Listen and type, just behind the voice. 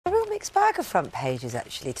mixed bag of front pages,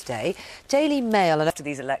 actually, today. Daily Mail... And after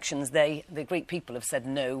these elections, the Greek people have said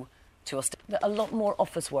no to us. A lot more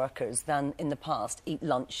office workers than in the past eat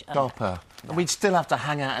lunch. Stopper. We'd still have to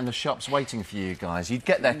hang out in the shops waiting for you guys. You'd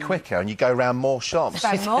get there quicker and you'd go around more shops.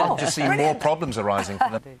 More. Just see more problems arising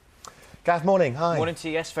from them. Gav, morning. Hi. Morning to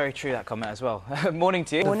you. Yes, very true, that comment as well. Morning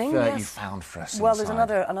to you. Morning, What have yes. you found for us Well, inside?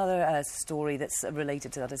 there's another story that's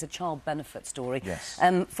related to that. It's a child benefit story. Yes.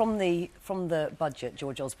 From the budget,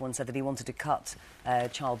 George Osborne said that he wanted to cut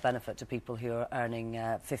child benefit to people who are earning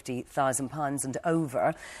 £50,000 and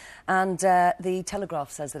over. And the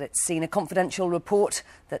Telegraph says that it's seen a confidential report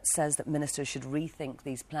that says that ministers should rethink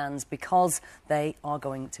these plans because they are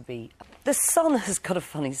going to be... The Sun has got a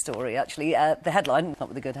funny story, actually. The headline, not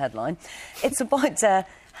with a good headline, it's about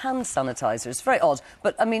hand sanitisers. Very odd,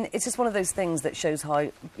 but, I mean, it's just one of those things that shows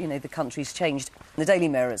how, you know, the country's changed. The Daily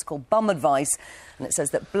Mirror, it's called Bum Advice, and it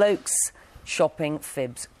says that blokes shopping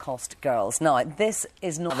fibs cost girls. Now, this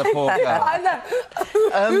is not... The poor girl. I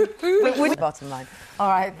know. Bottom line. All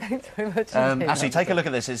right, thanks very much. Actually, take a look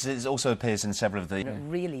at this. It also appears in several of the... It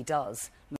really does.